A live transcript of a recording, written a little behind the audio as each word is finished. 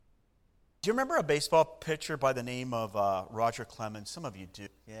Do you remember a baseball pitcher by the name of Roger Clemens? Some of you do.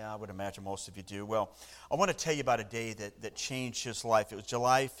 Yeah, I would imagine most of you do. Well, I want to tell you about a day that changed his life. It was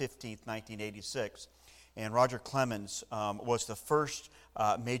July 15th, 1986. And Roger Clemens was the first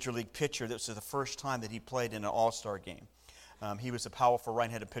major league pitcher. This was the first time that he played in an all-star game. He was a powerful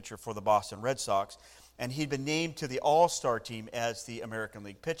right-handed pitcher for the Boston Red Sox. And he'd been named to the all-star team as the American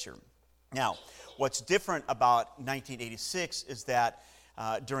League pitcher. Now, what's different about 1986 is that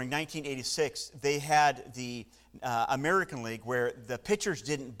during 1986, they had the American League where the pitchers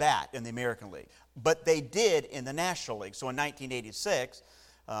didn't bat in the American League, but they did in the National League. So in 1986,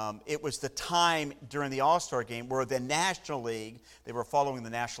 it was the time during the All-Star game where the National League, they were following the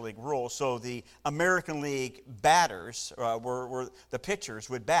National League rules, so the American League batters, were the pitchers,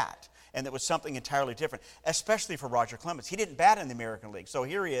 would bat. And it was something entirely different, especially for Roger Clemens. He didn't bat in the American League. So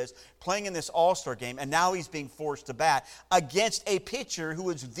here he is playing in this all-star game, and now he's being forced to bat against a pitcher who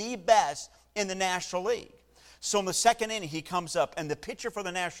is the best in the National League. So in the second inning, he comes up, and the pitcher for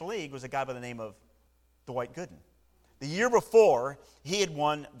the National League was a guy by the name of Dwight Gooden. The year before, he had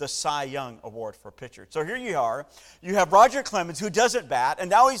won the Cy Young Award for pitcher. So here you are. You have Roger Clemens, who doesn't bat, and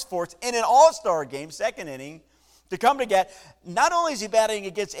now he's forced in an all-star game, second inning, to come to get, not only is he batting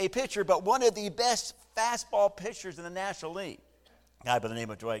against a pitcher, but one of the best fastball pitchers in the National League, a guy by the name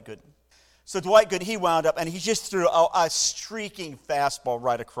of Dwight Gooden. So Dwight Gooden, he wound up, and he just threw a streaking fastball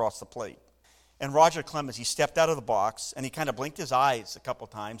right across the plate. And Roger Clemens, he stepped out of the box, and he kind of blinked his eyes a couple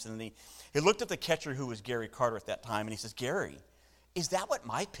times, and then he looked at the catcher, who was Gary Carter at that time, and he says, "Gary, is that what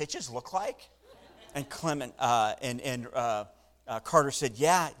my pitches look like?" And Carter said,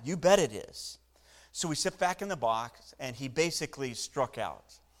 "Yeah, you bet it is." So he stepped back in the box, and he basically struck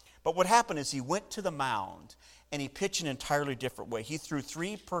out. But what happened is he went to the mound, and he pitched an entirely different way. He threw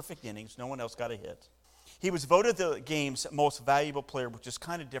 3 perfect innings. No one else got a hit. He was voted the game's most valuable player, which is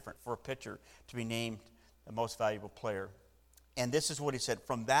kind of different for a pitcher to be named the most valuable player. And this is what he said.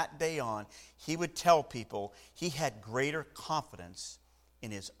 From that day on, he would tell people he had greater confidence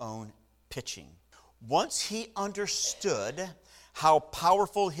in his own pitching. Once he understood how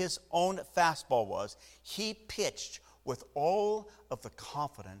powerful his own fastball was, he pitched with all of the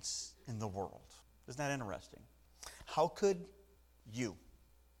confidence in the world. Isn't that interesting? How could you,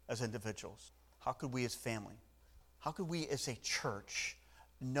 as individuals, how could we as family, how could we as a church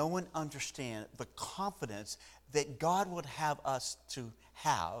know and understand the confidence that God would have us to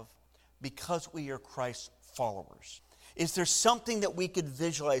have because we are Christ's followers? Is there something that we could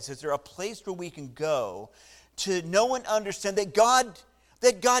visualize? Is there a place where we can go to know and understand that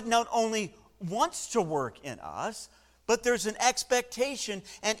God not only wants to work in us, but there's an expectation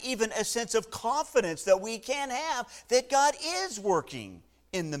and even a sense of confidence that we can have that God is working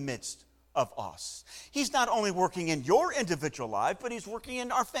in the midst of us. He's not only working in your individual life, but He's working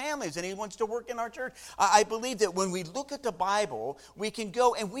in our families, and He wants to work in our church. I believe that when we look at the Bible, we can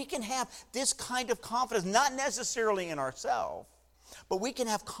go and we can have this kind of confidence, not necessarily in ourselves, but we can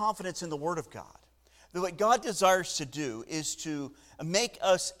have confidence in the Word of God. That what God desires to do is to make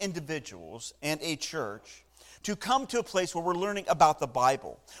us individuals and a church to come to a place where we're learning about the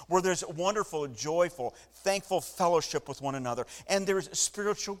Bible, where there's wonderful, joyful, thankful fellowship with one another, and there's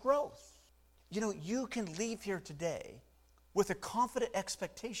spiritual growth. You know, you can leave here today with a confident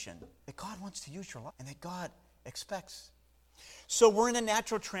expectation that God wants to use your life and that God expects. So we're in a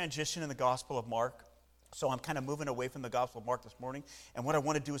natural transition in the Gospel of Mark. So I'm kind of moving away from the Gospel of Mark this morning. And what I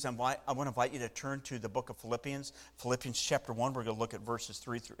want to do is I want to invite you to turn to the book of Philippians, Philippians chapter 1. We're going to look at verses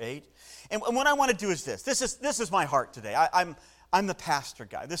 3 through 8. And what I want to do is this. This is my heart today. I'm the pastor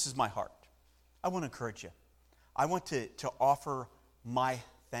guy. This is my heart. I want to encourage you. I want to offer my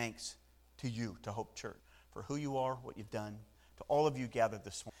thanks to you, to Hope Church, for who you are, what you've done, to all of you gathered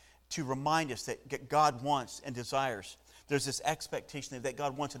this morning, to remind us that God wants and desires. There's this expectation that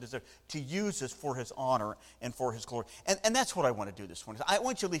God wants and desires to use us for His honor and for His glory. And that's what I want to do this morning. I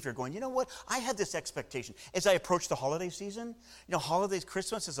want you to leave here going, you know what? I had this expectation. As I approach the holiday season, you know, holidays,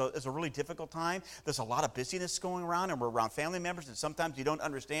 Christmas is a really difficult time. There's a lot of busyness going around, and we're around family members, and sometimes you don't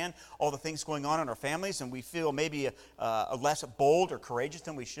understand all the things going on in our families, and we feel maybe less bold or courageous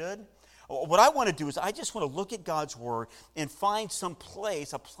than we should. What I want to do is I just want to look at God's Word and find some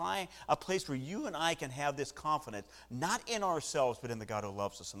place, apply a place where you and I can have this confidence, not in ourselves, but in the God who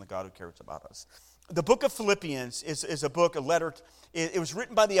loves us and the God who cares about us. The book of Philippians is a letter. It was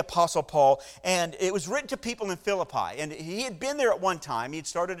written by the Apostle Paul, and it was written to people in Philippi. And he had been there at one time. He had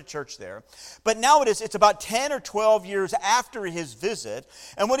started a church there. But now it's about 10 or 12 years after his visit.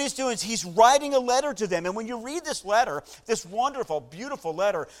 And what he's doing is he's writing a letter to them. And when you read this letter, this wonderful, beautiful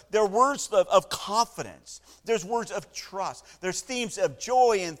letter, there are words of confidence. There's words of trust. There's themes of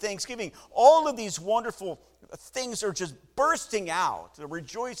joy and thanksgiving. All of these wonderful things are just bursting out, the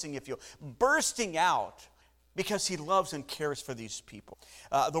rejoicing, if you will, bursting out because he loves and cares for these people.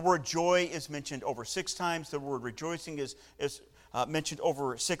 The word joy is mentioned over 6 times. The word rejoicing is mentioned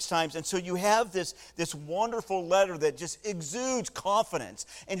over 6 times. And so you have this wonderful letter that just exudes confidence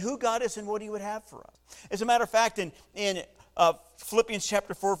in who God is and what he would have for us. As a matter of fact, in Philippians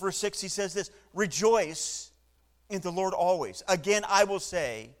chapter 4, verse 6, he says this, rejoice in the Lord always. Again, I will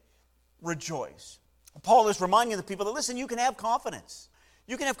say, rejoice. Paul is reminding the people that, listen, you can have confidence.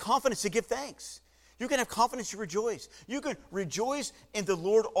 You can have confidence to give thanks. You can have confidence to rejoice. You can rejoice in the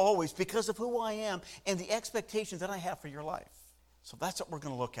Lord always because of who I am and the expectations that I have for your life. So that's what we're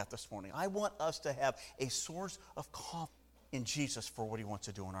going to look at this morning. I want us to have a source of confidence in Jesus for what he wants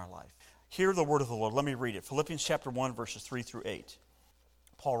to do in our life. Hear the word of the Lord. Let me read it. Philippians chapter 1, verses 3 through 8.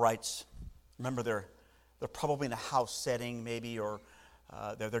 Paul writes, remember they're probably in a house setting maybe, or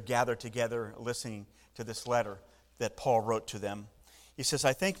they're gathered together listening to this letter that Paul wrote to them. He says,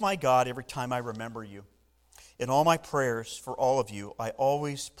 I thank my God every time I remember you. In all my prayers for all of you, I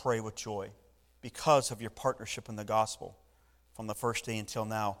always pray with joy because of your partnership in the gospel from the first day until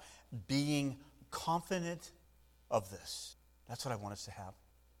now, being confident of this. That's what I want us to have,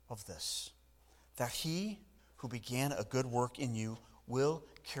 of this. That he who began a good work in you will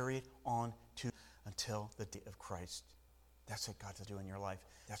carry it on until the day of Christ. That's what God's to do in your life.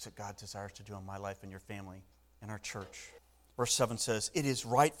 That's what God desires to do in my life and your family and our church. Verse 7 says, it is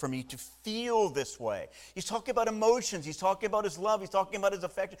right for me to feel this way. He's talking about emotions. He's talking about his love. He's talking about his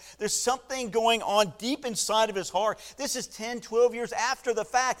affection. There's something going on deep inside of his heart. This is 10, 12 years after the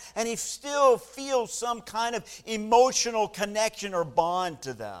fact, and he still feels some kind of emotional connection or bond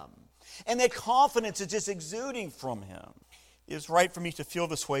to them. And that confidence is just exuding from him. It is right for me to feel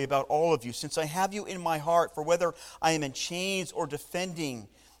this way about all of you, since I have you in my heart, for whether I am in chains or defending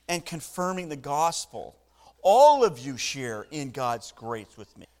and confirming the gospel, all of you share in God's grace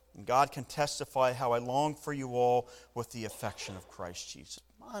with me. And God can testify how I long for you all with the affection of Christ Jesus.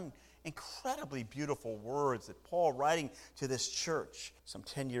 Incredibly beautiful words that Paul writing to this church some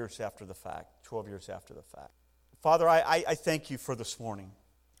 10 years after the fact, 12 years after the fact. Father, I thank you for this morning.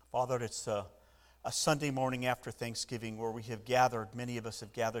 Father, it's a Sunday morning after Thanksgiving where we have gathered, many of us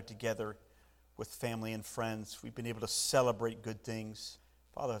have gathered together with family and friends. We've been able to celebrate good things.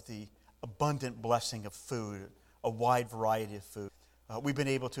 Father, the abundant blessing of food, a wide variety of food. We've been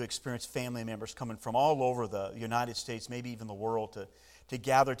able to experience family members coming from all over the United States, maybe even the world, to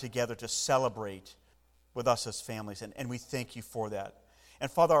gather together to celebrate with us as families. And we thank you for that. And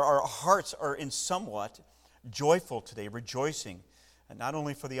Father, our hearts are in somewhat joyful today, rejoicing, and not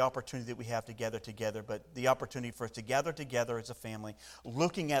only for the opportunity that we have to gather together, but the opportunity for us to gather together as a family,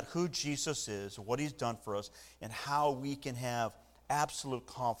 looking at who Jesus is, what he's done for us, and how we can have absolute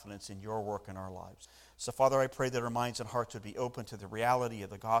confidence in your work in our lives. So, Father, I pray that our minds and hearts would be open to the reality of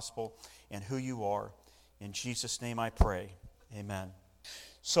the gospel and who you are. In Jesus' name I pray. Amen.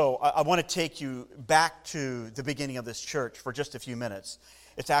 So, I want to take you back to the beginning of this church for just a few minutes.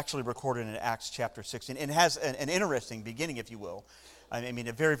 It's actually recorded in Acts chapter 16. And it has an interesting beginning, if you will. I mean,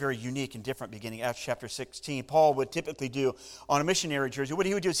 a very, very unique and different beginning. Acts chapter 16, Paul would typically do on a missionary journey. What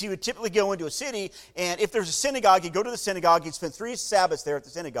he would do is he would typically go into a city, and if there's a synagogue, he'd go to the synagogue. He'd spend 3 Sabbaths there at the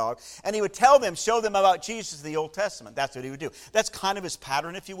synagogue, and he would tell them, show them about Jesus in the Old Testament. That's what he would do. That's kind of his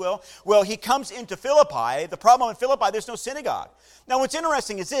pattern, if you will. Well, he comes into Philippi. The problem in Philippi, there's no synagogue. Now, what's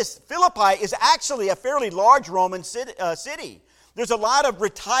interesting is this. Philippi is actually a fairly large Roman city. There's a lot of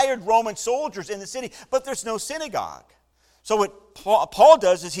retired Roman soldiers in the city, but there's no synagogue. So what Paul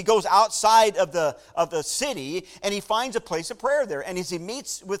does is he goes outside of the city and he finds a place of prayer there. And as he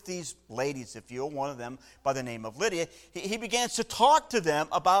meets with these ladies, if you will, one of them by the name of Lydia, he begins to talk to them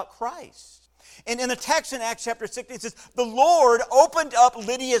about Christ. And in the text in Acts chapter 16, it says, the Lord opened up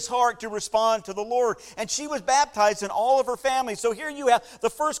Lydia's heart to respond to the Lord. And she was baptized and all of her family. So here you have the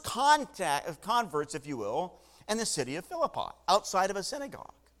first contact of converts, if you will, in the city of Philippi, outside of a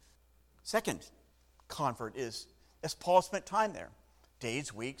synagogue. Second convert is, as Paul spent time there,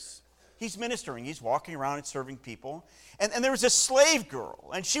 days, weeks, he's ministering, he's walking around and serving people. And there was a slave girl,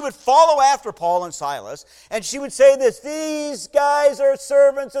 and she would follow after Paul and Silas, and she would say this, these guys are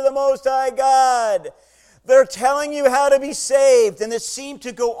servants of the Most High God. They're telling you how to be saved. And this seemed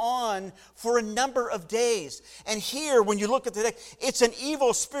to go on for a number of days. And here, when you look at the text, it's an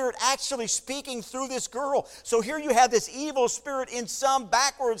evil spirit actually speaking through this girl. So here you have this evil spirit in some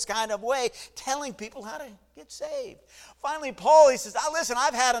backwards kind of way telling people how to get saved. Finally, Paul, he says, listen,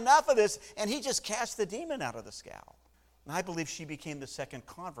 I've had enough of this. And he just cast the demon out of this gal. And I believe she became the second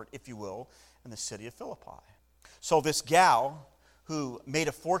convert, if you will, in the city of Philippi. So this gal, who made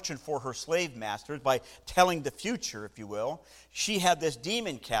a fortune for her slave masters by telling the future, if you will, she had this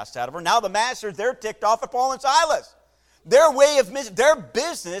demon cast out of her. Now the masters, they're ticked off at Paul and Silas. Their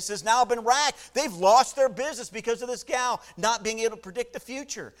business has now been racked. They've lost their business because of this gal not being able to predict the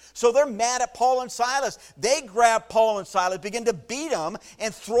future. So they're mad at Paul and Silas. They grab Paul and Silas, begin to beat them,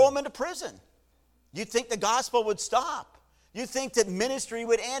 and throw them into prison. You'd think the gospel would stop. You'd think that ministry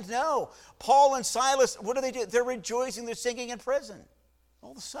would end. No. Paul and Silas, what do? They're rejoicing. They're singing in prison.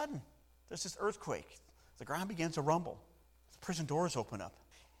 All of a sudden, there's this earthquake. The ground begins to rumble. The prison doors open up.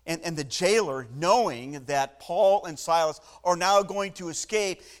 And the jailer, knowing that Paul and Silas are now going to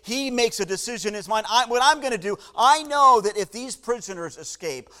escape, he makes a decision in his mind. What I'm going to do, I know that if these prisoners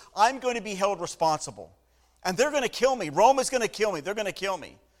escape, I'm going to be held responsible. And they're going to kill me. Rome is going to kill me. They're going to kill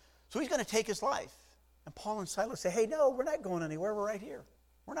me. So he's going to take his life. And Paul and Silas say, hey, no, we're not going anywhere. We're right here.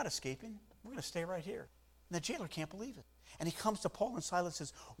 We're not escaping. We're going to stay right here. And the jailer can't believe it. And he comes to Paul and Silas and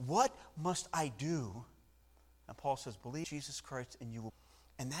says, what must I do? And Paul says, believe Jesus Christ and you will.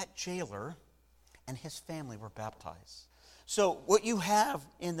 And that jailer and his family were baptized. So what you have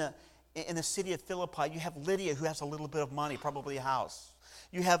in the city of Philippi, you have Lydia, who has a little bit of money, probably a house.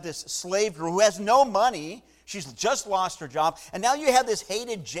 You have this slave girl who has no money. She's just lost her job. And now you have this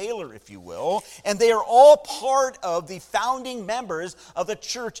hated jailer, if you will. And they are all part of the founding members of the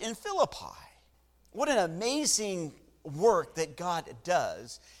church in Philippi. What an amazing work that God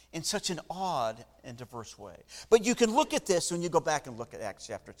does in such an odd and diverse way. But you can look at this when you go back and look at Acts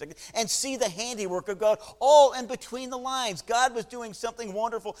chapter 6 and see the handiwork of God all in between the lines. God was doing something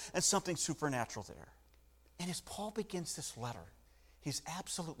wonderful and something supernatural there. And as Paul begins this letter, he's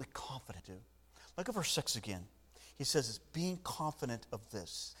absolutely confident. Look at verse 6 again. He says, being confident of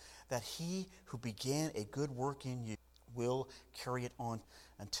this, that he who began a good work in you will carry it on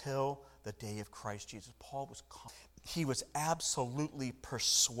until the day of Christ Jesus. Paul was confident. He was absolutely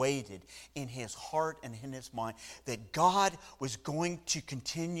persuaded in his heart and in his mind that God was going to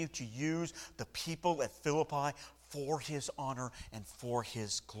continue to use the people at Philippi for his honor and for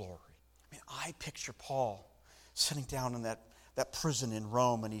his glory. I picture Paul sitting down in that prison in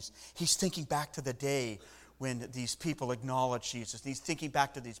Rome, and he's thinking back to the day when these people acknowledged Jesus. And he's thinking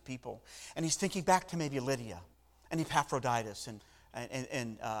back to these people. And he's thinking back to maybe Lydia and Epaphroditus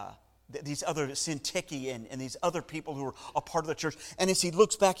and these other Syntyche and these other people who were a part of the church. And as he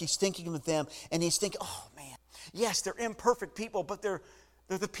looks back, he's thinking of them, and he's thinking, oh man, yes, they're imperfect people, but they're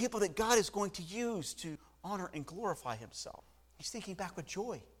the people that God is going to use to honor and glorify himself. He's thinking back with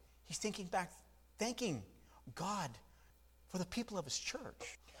joy. He's thinking back, thanking God for the people of his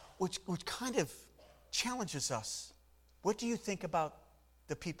church, which kind of challenges us. What do you think about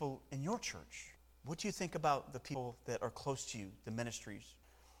the people in your church? What do you think about the people that are close to you, the ministries?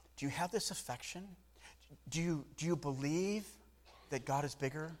 Do you have this affection? Do you believe that God is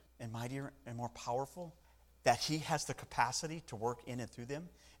bigger and mightier and more powerful? That he has the capacity to work in and through them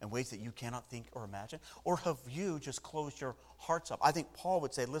in ways that you cannot think or imagine? Or have you just closed your hearts up? I think Paul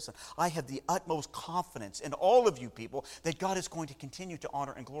would say, listen, I have the utmost confidence in all of you people that God is going to continue to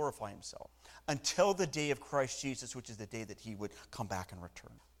honor and glorify himself until the day of Christ Jesus, which is the day that he would come back and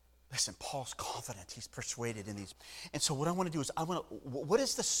return. Listen, Paul's confident. He's persuaded in these. And so what I want to do is, what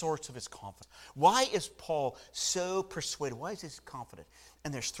is the source of his confidence? Why is Paul so persuaded? Why is he confident?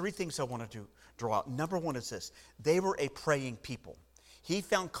 And there's three things I want to draw out. Number one is this. They were a praying people. He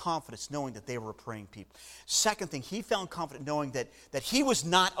found confidence knowing that they were a praying people. Second thing, he found confidence knowing that he was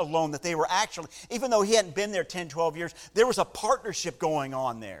not alone, that they were actually, even though he hadn't been there 10, 12 years, there was a partnership going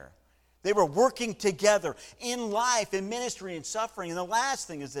on there. They were working together in life, in ministry, and suffering. And the last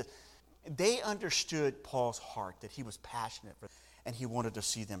thing is that they understood Paul's heart, that he was passionate for them, and he wanted to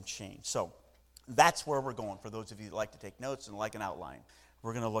see them change. So that's where we're going for those of you that like to take notes and like an outline.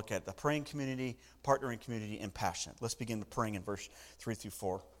 We're going to look at the praying community, partnering community, and passionate. Let's begin with praying in verse 3 through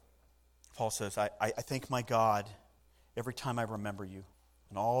 4. Paul says, I thank my God every time I remember you.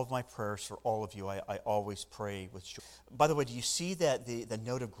 And all of my prayers for all of you, I always pray with joy. By the way, do you see that the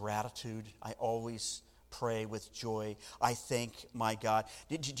note of gratitude, I always pray with joy. I thank my God.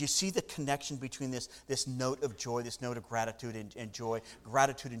 Did you see the connection between this note of joy, this note of gratitude and joy?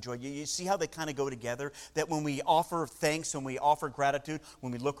 Gratitude and joy. You see how they kind of go together? That when we offer thanks, when we offer gratitude,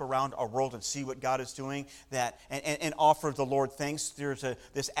 when we look around our world and see what God is doing, that and offer the Lord thanks, there's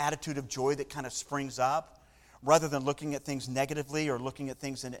this attitude of joy that kind of springs up. Rather than looking at things negatively or looking at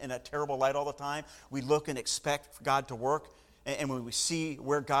things in a terrible light all the time, we look and expect for God to work. And when we see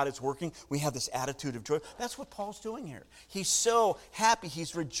where God is working, we have this attitude of joy. That's what Paul's doing here. He's so happy.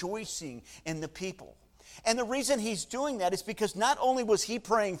 He's rejoicing in the people. And the reason he's doing that is because not only was he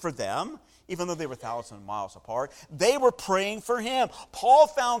praying for them, even though they were thousands of miles apart, they were praying for him. Paul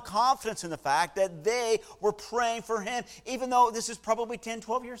found confidence in the fact that they were praying for him, even though this is probably 10,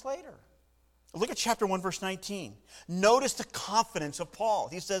 12 years later. Look at chapter 1, verse 19. Notice the confidence of Paul.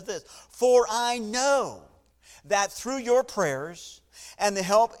 He says this, "For I know that through your prayers and the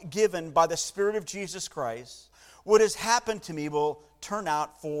help given by the Spirit of Jesus Christ, what has happened to me will turn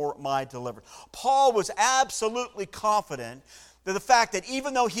out for my deliverance." Paul was absolutely confident that the fact that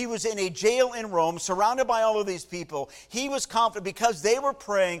even though he was in a jail in Rome, surrounded by all of these people, he was confident because they were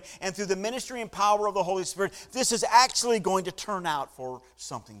praying and through the ministry and power of the Holy Spirit, this is actually going to turn out for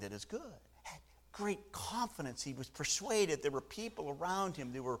something that is good. Great confidence. He was persuaded. There were people around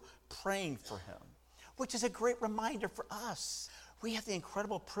him that were praying for him, which is a great reminder for us. We have the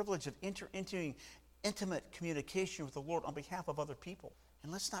incredible privilege of entering intimate communication with the Lord on behalf of other people.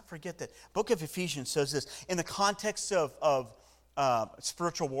 And let's not forget that book of Ephesians says this, in the context of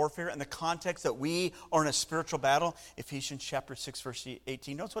spiritual warfare, in the context that we are in a spiritual battle, Ephesians chapter 6, verse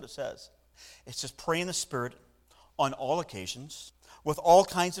 18, notice what it says. It says, "Pray in the Spirit on all occasions, with all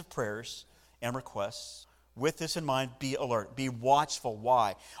kinds of prayers and requests. With this in mind, be alert, be watchful."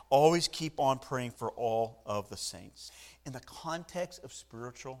 Why? Always keep on praying for all of the saints. In the context of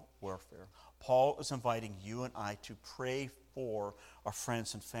spiritual warfare, Paul is inviting you and I to pray for our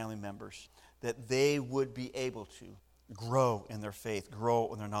friends and family members, that they would be able to grow in their faith,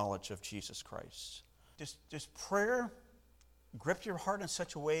 grow in their knowledge of Jesus Christ. Does prayer grip your heart in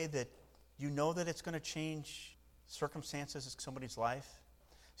such a way that you know that it's going to change circumstances in somebody's life?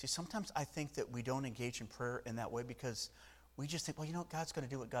 See, sometimes I think that we don't engage in prayer in that way because we just think, well, you know, God's going to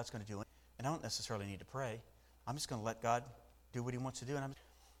do what God's going to do. And I don't necessarily need to pray. I'm just going to let God do what he wants to do.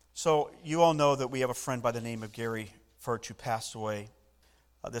 So you all know that we have a friend by the name of Gary Furch who passed away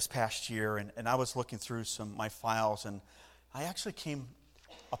this past year. And I was looking through my files, and I actually came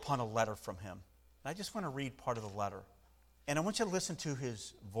upon a letter from him. And I just want to read part of the letter. And I want you to listen to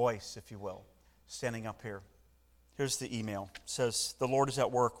his voice, if you will, standing up here. Here's the email. It says, "The Lord is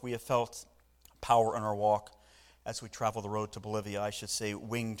at work. We have felt power in our walk as we travel the road to Bolivia." I should say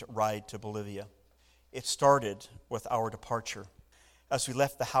winged ride to Bolivia. It started with our departure. As we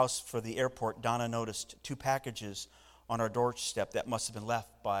left the house for the airport, Donna noticed 2 packages on our doorstep that must have been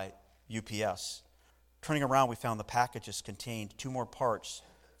left by UPS. Turning around, we found the packages contained 2 more parts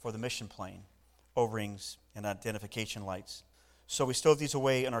for the mission plane, O-rings and identification lights. So we stowed these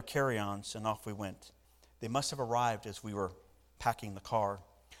away in our carry-ons and off we went. They must have arrived as we were packing the car.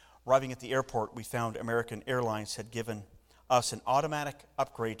 Arriving at the airport, we found American Airlines had given us an automatic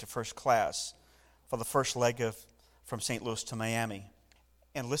upgrade to first class for the first leg from St. Louis to Miami.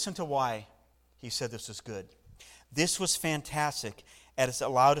 And listen to why he said this was good. "This was fantastic, as it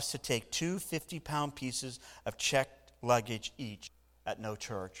allowed us to take 2 50-pound pieces of checked luggage each at no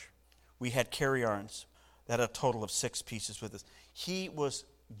charge. We had carry-ons that had a total of 6 pieces with us." He was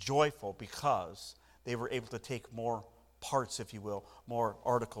joyful because they were able to take more parts, if you will, more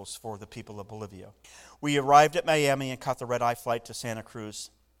articles for the people of Bolivia. We arrived at Miami and caught the red-eye flight to Santa Cruz,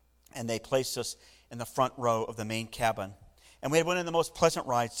 and they placed us in the front row of the main cabin. And we had one of the most pleasant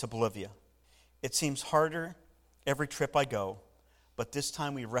rides to Bolivia. It seems harder every trip I go, but this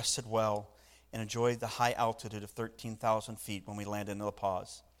time we rested well and enjoyed the high altitude of 13,000 feet when we landed in La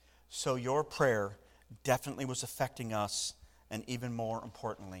Paz. So your prayer definitely was affecting us, and even more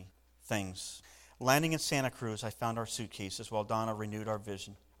importantly, things. Landing in Santa Cruz, I found our suitcases while Donna renewed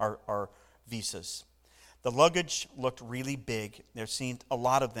our visas. The luggage looked really big. There seemed a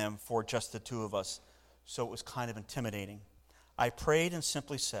lot of them for just the 2 of us, so it was kind of intimidating. I prayed and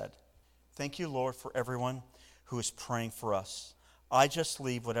simply said, "Thank you, Lord, for everyone who is praying for us. I just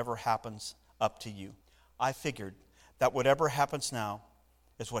leave whatever happens up to you." I figured that whatever happens now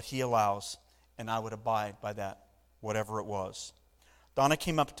is what he allows, and I would abide by that, whatever it was. Donna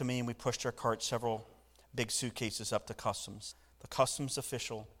came up to me and we pushed our cart several big suitcases up to customs. The customs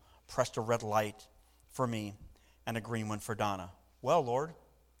official pressed a red light for me and a green one for Donna. "Well, Lord,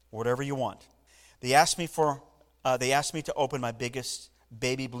 whatever you want." They asked me to open my biggest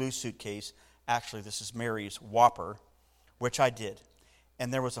baby blue suitcase Actually, this is Mary's whopper, which I did.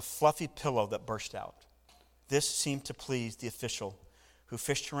 And there was a fluffy pillow that burst out. This seemed to please the official, who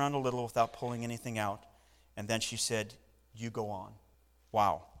fished around a little without pulling anything out. And then she said, "You go on."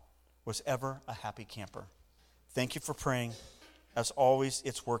 Wow. Was ever a happy camper. Thank you for praying. As always,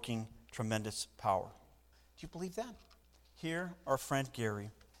 it's working tremendous power. Do you believe that? Here, our friend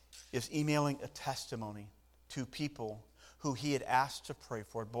Gary is emailing a testimony to people who he had asked to pray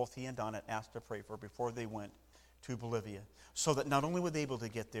for. Both he and Don had asked to pray for before they went to Bolivia, so that not only were they able to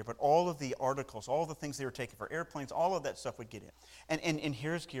get there, but all of the articles, all the things they were taking for airplanes, all of that stuff would get in. And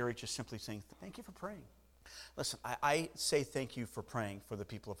here's Gary just simply saying, thank you for praying. Listen, I say thank you for praying for the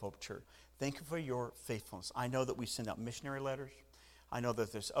people of Hope Church. Thank you for your faithfulness. I know that we send out missionary letters. I know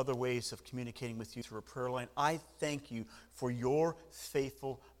that there's other ways of communicating with you through a prayer line. I thank you for your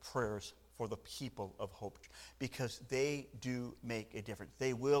faithful prayers for the people of Hope, because they do make a difference.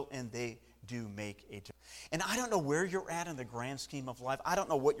 They will, and they do make a difference. And I don't know where you're at in the grand scheme of life. I don't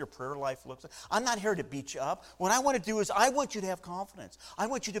know what your prayer life looks like. I'm not here to beat you up. What I want to do is I want you to have confidence. I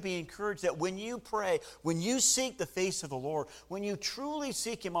want you to be encouraged that when you pray, when you seek the face of the Lord, when you truly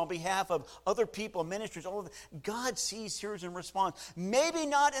seek Him on behalf of other people, ministries, all of that, God sees, hears, and responds. Maybe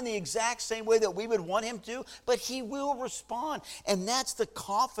not in the exact same way that we would want Him to, but He will respond. And that's the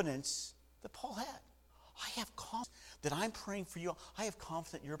confidence that Paul had. I have confidence that I'm praying for you. I have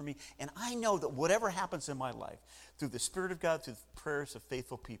confidence you're for me. And I know that whatever happens in my life, through the Spirit of God, through the prayers of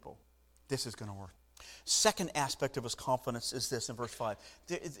faithful people, this is going to work. Second aspect of his confidence is this in verse 5.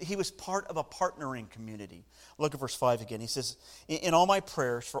 He was part of a partnering community. Look at verse 5 again. He says, "In all my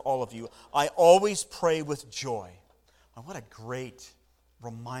prayers for all of you, I always pray with joy." And what a great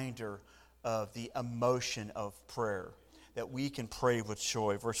reminder of the emotion of prayer, that we can pray with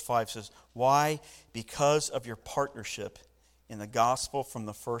joy. Verse 5 says, "Why? Because of your partnership in the gospel from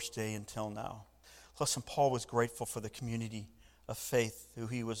the first day until now." Listen, Paul was grateful for the community of faith who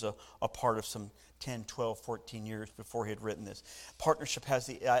he was a part of some 10, 12, 14 years before he had written this. Partnership has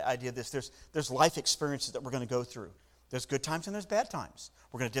the idea of this. There's life experiences that we're going to go through. There's good times and there's bad times.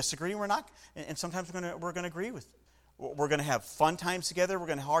 We're going to disagree and we're not, and sometimes we're going to agree with. We're going to have fun times together. We're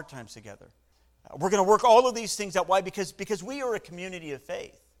going to have hard times together. We're going to work all of these things out. Why? Because we are a community of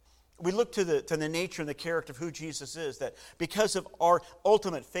faith. We look to the nature and the character of who Jesus is, that because of our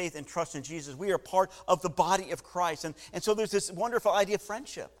ultimate faith and trust in Jesus, we are part of the body of Christ. And so there's this wonderful idea of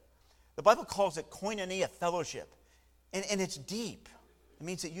friendship. The Bible calls it koinonia, fellowship. And it's deep. It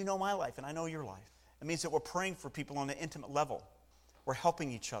means that you know my life and I know your life. It means that we're praying for people on an intimate level. We're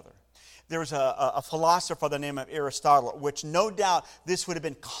helping each other. There's a philosopher by the name of Aristotle, which no doubt this would have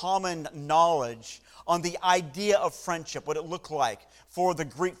been common knowledge on the idea of friendship, what it looked like for the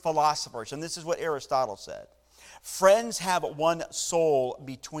Greek philosophers. And this is what Aristotle said: "Friends have one soul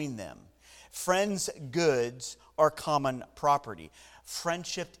between them. Friends' goods are common property.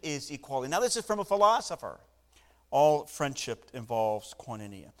 Friendship is equality." Now this is from a philosopher. All friendship involves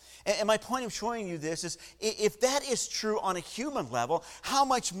koinonia. And my point of showing you this is, if that is true on a human level, how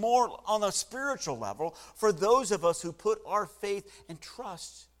much more on a spiritual level for those of us who put our faith and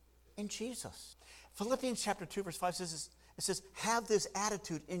trust in Jesus. Philippians chapter 2 verse 5 says, "Have this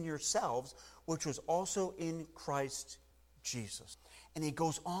attitude in yourselves, which was also in Christ Jesus." And he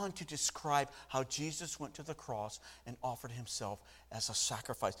goes on to describe how Jesus went to the cross and offered himself as a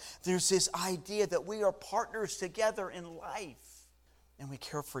sacrifice. There's this idea that we are partners together in life and we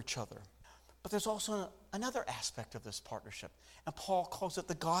care for each other. But there's also another aspect of this partnership, and Paul calls it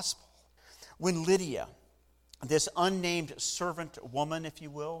the gospel. When Lydia, this unnamed servant woman, if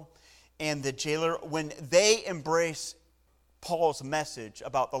you will, and the jailer, when they embrace Paul's message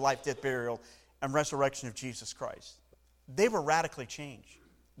about the life, death, burial, and resurrection of Jesus Christ, they were radically changed.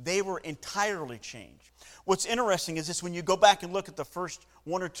 They were entirely changed. What's interesting is this: when you go back and look at the first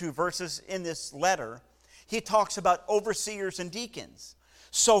one or two verses in this letter, he talks about overseers and deacons.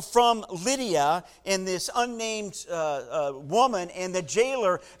 So from Lydia and this unnamed woman and the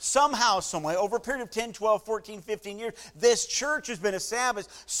jailer, somehow, someway, over a period of 10, 12, 14, 15 years, this church has been established,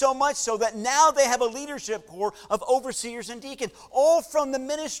 so much so that now they have a leadership corps of overseers and deacons, all from the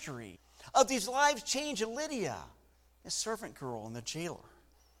ministry of these lives changed in Lydia, the servant girl and the jailer.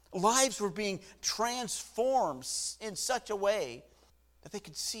 Lives were being transformed in such a way that they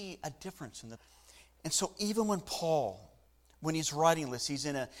could see a difference in them. And so even when Paul, when he's writing this, he's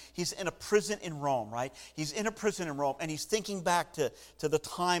in a prison in Rome, right? He's in a prison in Rome, and he's thinking back to the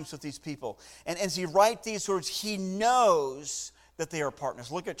times with these people. And as he writes these words, he knows that they are partners.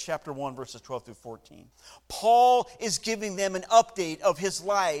 Look at chapter 1, verses 12 through 14. Paul is giving them an update of his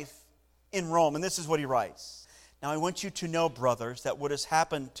life in Rome, and this is what he writes. "Now I want you to know, brothers, that what has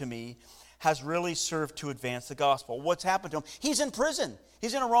happened to me has really served to advance the gospel. What's happened to him? He's in prison.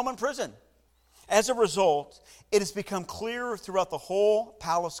 He's in a Roman prison. As a result, it has become clear throughout the whole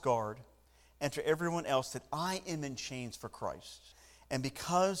palace guard and to everyone else that I am in chains for Christ. And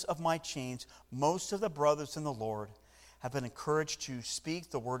because of my chains, most of the brothers in the Lord have been encouraged to speak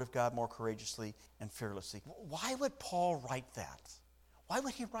the word of God more courageously and fearlessly. Why would Paul write that? Why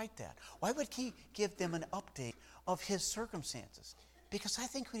would he write that? Why would he give them an update of his circumstances? Because I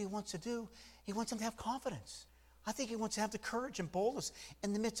think what he wants to do, he wants them to have confidence. I think he wants to have the courage and boldness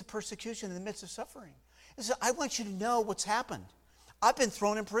in the midst of persecution, in the midst of suffering. He says, I want you to know what's happened. I've been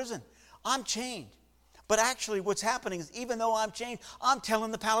thrown in prison. I'm chained. But actually what's happening is even though I'm chained, I'm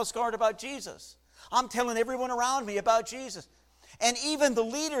telling the palace guard about Jesus. I'm telling everyone around me about Jesus. And even the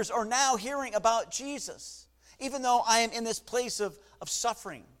leaders are now hearing about Jesus, even though I am in this place of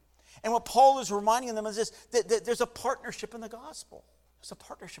suffering. And what Paul is reminding them is this, that there's a partnership in the gospel. There's a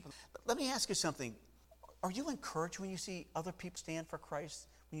partnership. Let me ask you something. Are you encouraged when you see other people stand for Christ,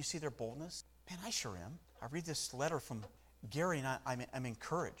 when you see their boldness? Man, I sure am. I read this letter from Gary and I'm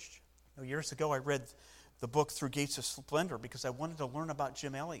encouraged. Years ago I read the book Through Gates of Splendor because I wanted to learn about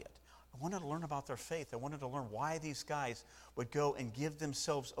Jim Elliot. I wanted to learn about their faith. I wanted to learn why these guys would go and give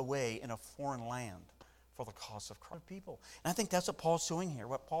themselves away in a foreign land for the cause of Christ people. And I think that's what Paul's doing here.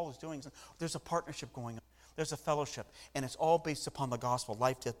 What Paul is doing is there's a partnership going on. There's a fellowship. And it's all based upon the gospel,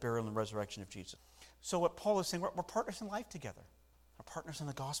 life, death, burial, and resurrection of Jesus. So what Paul is saying, we're partners in life together. We're partners in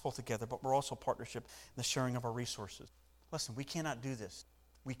the gospel together, but we're also partnership in the sharing of our resources. Listen, we cannot do this.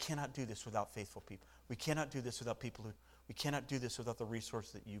 We cannot do this without faithful people. We cannot do this without people who... We cannot do this without the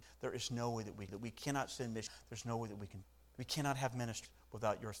resource that you... There is no way that we cannot send mission. There's no way that we can... We cannot have ministry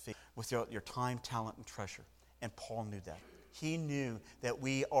without your faith, without your time, talent, and treasure. And Paul knew that. He knew that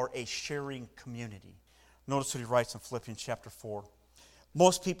we are a sharing community. Notice what he writes in Philippians chapter 4.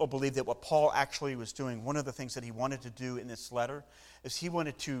 Most people believe that what Paul actually was doing, one of the things that he wanted to do in this letter, is he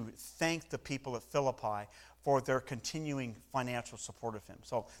wanted to thank the people at Philippi for their continuing financial support of him.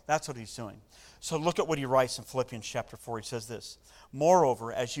 So that's what he's doing. So look at what he writes in Philippians chapter 4. He says this,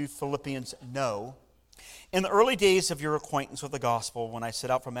 Moreover, as you Philippians know, in the early days of your acquaintance with the gospel, when I set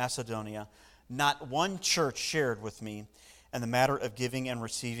out from Macedonia, not one church shared with me in the matter of giving and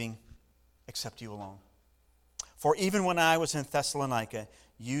receiving except you alone. For even when I was in Thessalonica,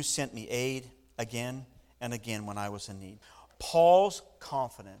 you sent me aid again and again when I was in need. Paul's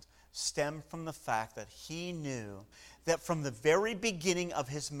confidence stemmed from the fact that he knew that from the very beginning of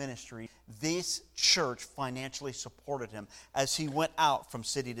his ministry, this church financially supported him as he went out from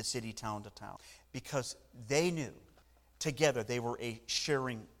city to city, town to town. Because they knew together they were a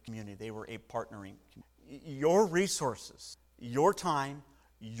sharing community. They were a partnering community. Your resources, your time,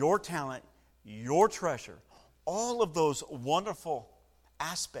 your talent, your treasure, all of those wonderful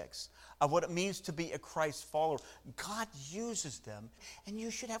aspects of what it means to be a Christ follower, God uses them, and you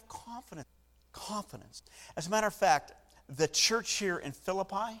should have confidence. As a matter of fact, the church here in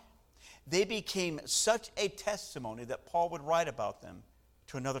Philippi, they became such a testimony that Paul would write about them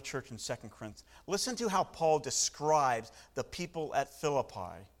to another church in 2 Corinthians. Listen to how Paul describes the people at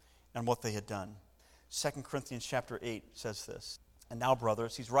Philippi and what they had done. 2 Corinthians chapter 8 says this. And now,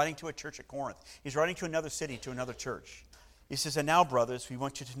 brothers, he's writing to a church at Corinth. He's writing to another city, to another church. He says, and now, brothers, we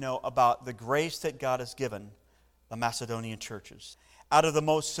want you to know about the grace that God has given the Macedonian churches. Out of the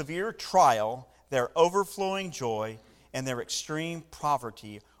most severe trial, their overflowing joy and their extreme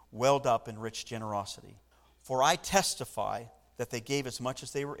poverty welled up in rich generosity. For I testify that they gave as much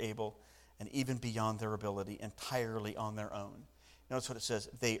as they were able, and even beyond their ability, entirely on their own. Notice what it says.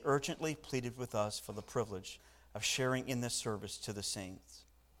 They urgently pleaded with us for the privilege of sharing in this service to the saints.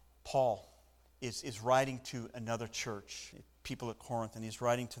 Paul is writing to another church, people at Corinth, and he's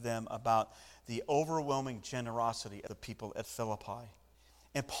writing to them about the overwhelming generosity of the people at Philippi.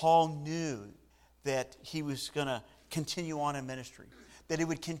 And Paul knew that he was going to continue on in ministry, that he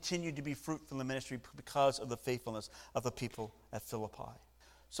would continue to be fruitful in ministry because of the faithfulness of the people at Philippi.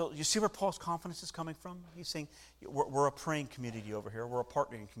 So you see where Paul's confidence is coming from? He's saying, we're a praying community over here. We're a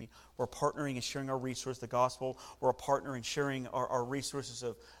partnering community. We're partnering and sharing our resources, the gospel. We're a partner in sharing our resources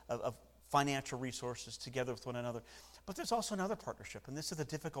of financial resources together with one another. But there's also another partnership, and this is the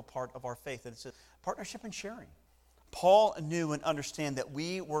difficult part of our faith, and it's a partnership in sharing. Paul knew and understood that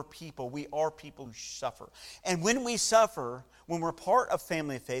we are people who suffer. And when we suffer, when we're part of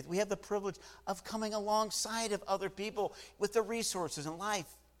family of faith, we have the privilege of coming alongside of other people with the resources and life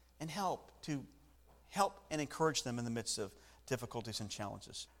and help to help and encourage them in the midst of difficulties and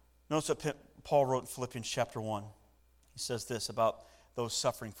challenges. Notice what Paul wrote in Philippians chapter 1. He says this about those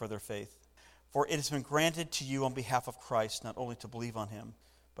suffering for their faith. For it has been granted to you on behalf of Christ not only to believe on him,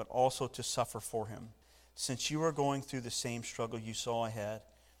 but also to suffer for him, since you are going through the same struggle you saw I had,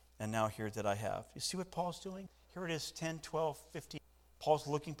 and now hear that I have. You see what Paul's doing? Here it is, 10, 12, 15. Paul's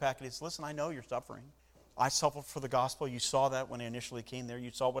looking back at it. Listen, I know you're suffering. I suffered for the gospel. You saw that when I initially came there.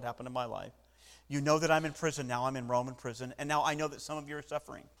 You saw what happened in my life. You know that I'm in prison. Now I'm in Roman prison. And now I know that some of you are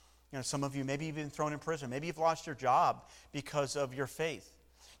suffering. Some of you maybe you've been thrown in prison. Maybe you've lost your job because of your faith.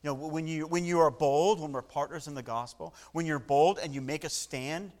 When you are bold, when we're partners in the gospel, when you're bold and you make a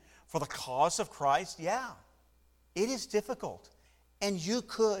stand for the cause of Christ, yeah, it is difficult. And you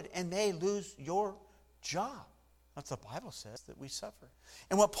could and may lose your job. That's what the Bible says, that we suffer.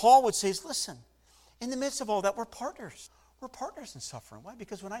 And what Paul would say is, listen, in the midst of all that, we're partners. We're partners in suffering. Why?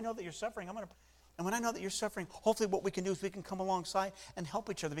 Because when I know that you're suffering, and when I know that you're suffering, hopefully what we can do is we can come alongside and help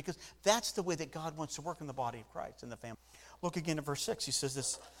each other, because that's the way that God wants to work in the body of Christ, in the family. Look again at verse 6. He says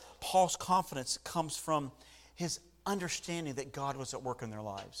this, Paul's confidence comes from his understanding that God was at work in their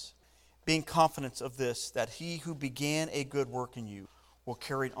lives. Being confident of this, that he who began a good work in you will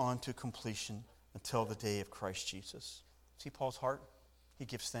carry it on to completion until the day of Christ Jesus. See Paul's heart? He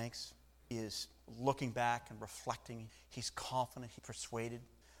gives thanks. He is looking back and reflecting. He's confident, he's persuaded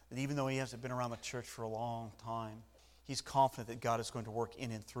that even though he hasn't been around the church for a long time, he's confident that God is going to work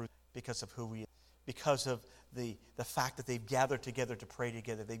in and through because of who he is, because of the fact that they've gathered together to pray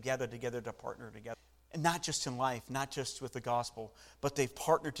together. They've gathered together to partner together. And not just in life, not just with the gospel, but they've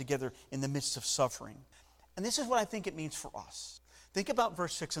partnered together in the midst of suffering. And this is what I think it means for us. Think about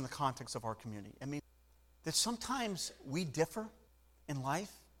verse 6 in the context of our community. I mean, that sometimes we differ in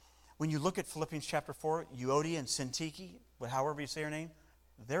life. When you look at Philippians chapter 4, Euodia and Syntyche, however you say her name,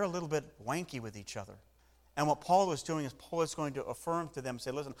 they're a little bit wanky with each other. And what Paul is doing is Paul is going to affirm to them,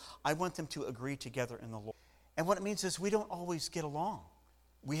 say, listen, I want them to agree together in the Lord. And what it means is we don't always get along.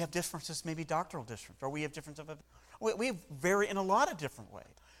 We have differences, maybe doctrinal differences, or we have differences of, we vary in a lot of different ways.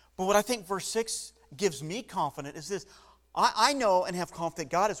 But what I think verse 6 gives me confidence is this. I know and have confidence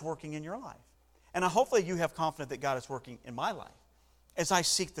that God is working in your life. And hopefully you have confidence that God is working in my life as I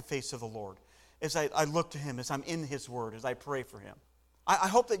seek the face of the Lord, as I look to him, as I'm in his word, as I pray for him. I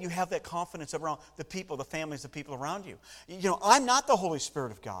hope that you have that confidence around the people, the families, the people around you. I'm not the Holy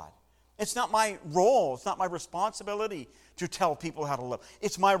Spirit of God. It's not my role, it's not my responsibility to tell people how to live.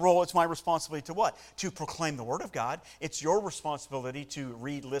 It's my role, it's my responsibility to what? To proclaim the Word of God. It's your responsibility to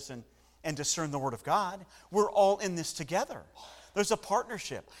read, listen, and discern the Word of God. We're all in this together. There's a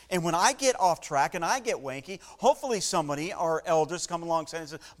partnership. And when I get off track and I get wanky, hopefully somebody, our elders, come alongside and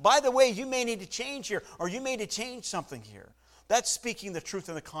say, by the way, you may need to change here, or you may need to change something here. That's speaking the truth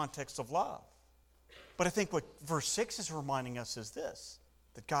in the context of love. But I think what verse 6 is reminding us is this,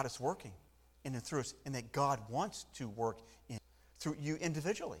 that God is working in and through us, and that God wants to work in through you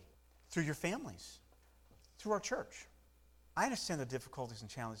individually, through your families, through our church. I understand the difficulties and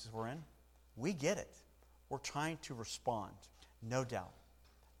challenges we're in. We get it. We're trying to respond, no doubt.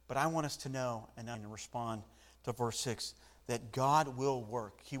 But I want us to know and respond to verse 6, that God will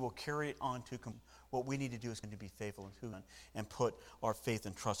work. He will carry it on to what we need to do is to be faithful and put our faith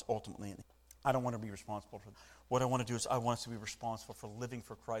and trust ultimately in Him. I don't want to be responsible for that. What I want to do is I want us to be responsible for living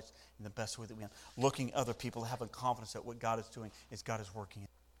for Christ in the best way that we can. Looking at other people, having confidence that what God is doing is God is working.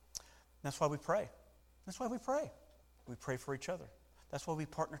 That's why we pray. That's why we pray. We pray for each other. That's why we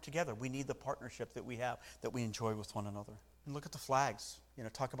partner together. We need the partnership that we have, that we enjoy with one another. And look at the flags.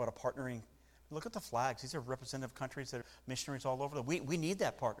 Talk about a partnering. Look at the flags. These are representative countries that are missionaries all over. We need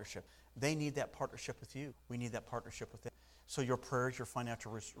that partnership. They need that partnership with you. We need that partnership with them. So your prayers, your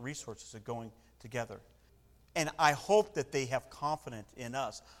financial resources are going together. And I hope that they have confidence in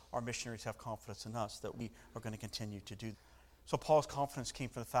us. Our missionaries have confidence in us that we are going to continue to do that. So Paul's confidence came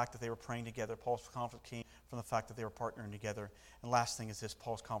from the fact that they were praying together. Paul's confidence came from the fact that they were partnering together. And last thing is this,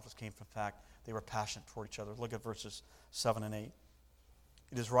 Paul's confidence came from the fact they were passionate toward each other. Look at verses 7 and 8.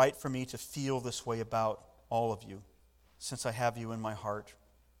 It is right for me to feel this way about all of you, since I have you in my heart.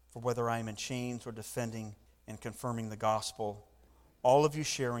 For whether I am in chains or defending and confirming the gospel, all of you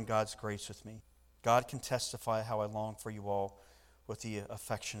share in God's grace with me. God can testify how I long for you all with the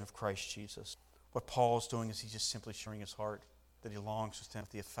affection of Christ Jesus. What Paul is doing is he's just simply sharing his heart, that he longs with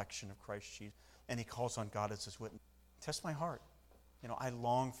the affection of Christ Jesus. And he calls on God as his witness. Test my heart. I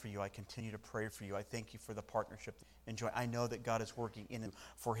long for you. I continue to pray for you. I thank you for the partnership. Enjoy. I know that God is working in it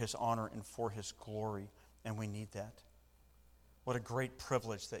for his honor and for his glory, and we need that. What a great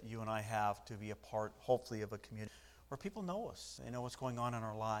privilege that you and I have to be a part, hopefully, of a community where people know us. They know what's going on in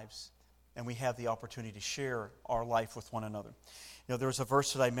our lives, and we have the opportunity to share our life with one another. There was a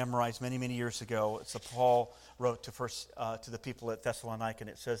verse that I memorized many, many years ago. It's that Paul wrote to the people at Thessalonica, and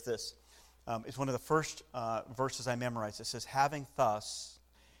it says this. It's one of the first verses I memorized. It says, having thus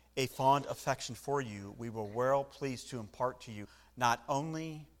a fond affection for you, we were well pleased to impart to you not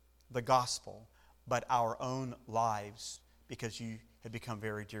only the gospel, but our own lives, because you had become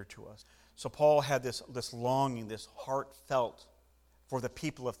very dear to us. So Paul had this longing, this heartfelt for the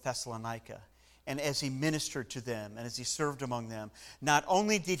people of Thessalonica. And as he ministered to them and as he served among them, not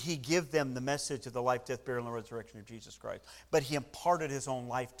only did he give them the message of the life, death, burial, and resurrection of Jesus Christ, but he imparted his own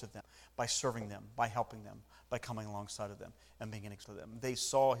life to them by serving them, by helping them, by coming alongside of them and being an example to them. They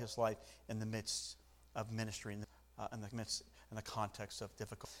saw his life in the midst of ministry, in the context of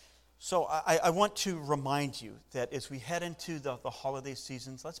difficulty. So I want to remind you that as we head into the holiday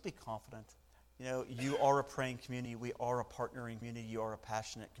seasons, let's be confident. You know, you are a praying community. We are a partnering community. You are a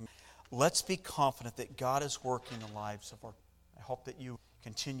passionate community. Let's be confident that God is working in the lives of our. I hope that you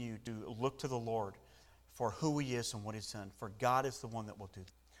continue to look to the Lord for who He is and what He's done. For God is the one that will do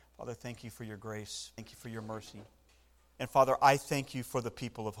that. Father, thank you for your grace. Thank you for your mercy. And Father, I thank you for the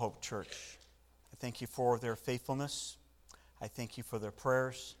people of Hope Church. I thank you for their faithfulness. I thank you for their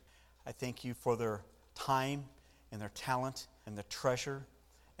prayers. I thank you for their time and their talent and their treasure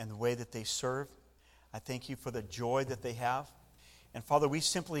and the way that they serve. I thank you for the joy that they have. And Father, we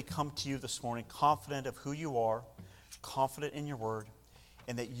simply come to you this morning confident of who you are, confident in your word,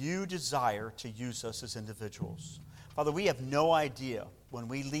 and that you desire to use us as individuals. Father, we have no idea when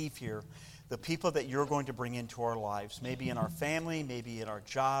we leave here the people that you're going to bring into our lives, maybe in our family, maybe in our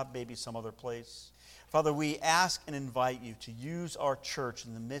job, maybe some other place. Father, we ask and invite you to use our church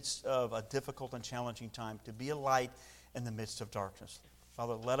in the midst of a difficult and challenging time to be a light in the midst of darkness.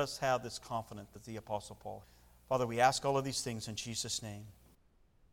 Father, let us have this confidence that the Apostle Paul. Father, we ask all of these things in Jesus' name.